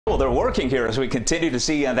Well, they're working here as we continue to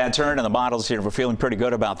see that turn in the models here. We're feeling pretty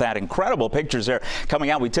good about that. Incredible pictures there coming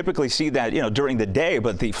out. We typically see that, during the day,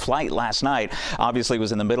 but the flight last night obviously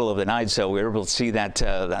was in the middle of the night, so we were able to see that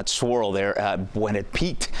that swirl there when it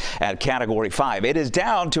peaked at Category 5. It is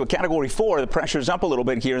down to a Category 4. The pressure's up a little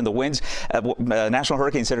bit here in the winds. National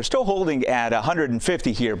Hurricane Center still holding at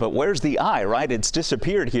 150 here, but where's the eye, right? It's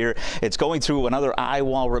disappeared here. It's going through another eye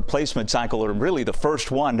wall replacement cycle, or really the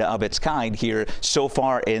first one of its kind here so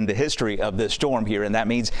far in the history of this storm here, and that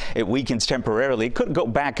means it weakens temporarily. It could go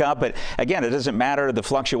back up, but again, it doesn't matter. The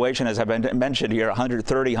fluctuation, as I've mentioned here,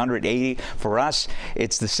 130, 180. For us,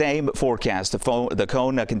 it's the same forecast. The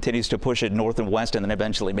cone continues to push it north and west, and then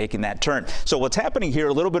eventually making that turn. So what's happening here,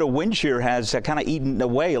 a little bit of wind shear has kind of eaten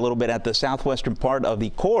away a little bit at the southwestern part of the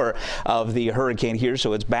core of the hurricane here,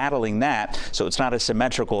 so it's battling that. So it's not as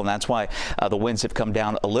symmetrical, and that's why the winds have come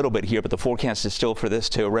down a little bit here, but the forecast is still for this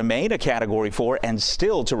to remain a Category 4 and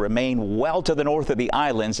still to remain well to the north of the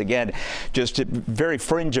islands. Again, just very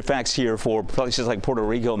fringe effects here for places like Puerto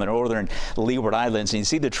Rico and the northern Leeward Islands. And you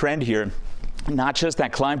see the trend here. Not just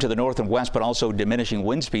that climb to the north and west, but also diminishing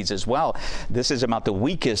wind speeds as well. This is about the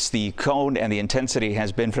weakest the cone and the intensity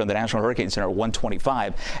has been from the National Hurricane Center,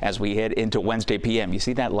 125, as we head into Wednesday p.m. You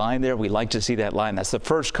see that line there? We like to see that line. That's the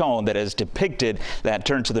first cone that has depicted that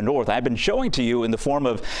turn to the north. I've been showing to you in the form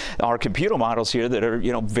of our computer models here that are,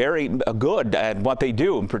 very good at what they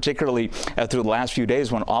do, and particularly through the last few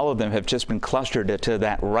days when all of them have just been clustered to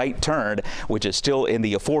that right turn, which is still in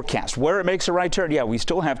the forecast. Where it makes a right turn, yeah, we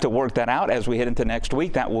still have to work that out as we head into next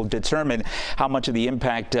week. That will determine how much of the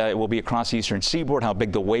impact will be across the eastern seaboard, how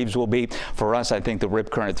big the waves will be. For us, I think the rip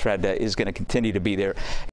current threat is going to continue to be there.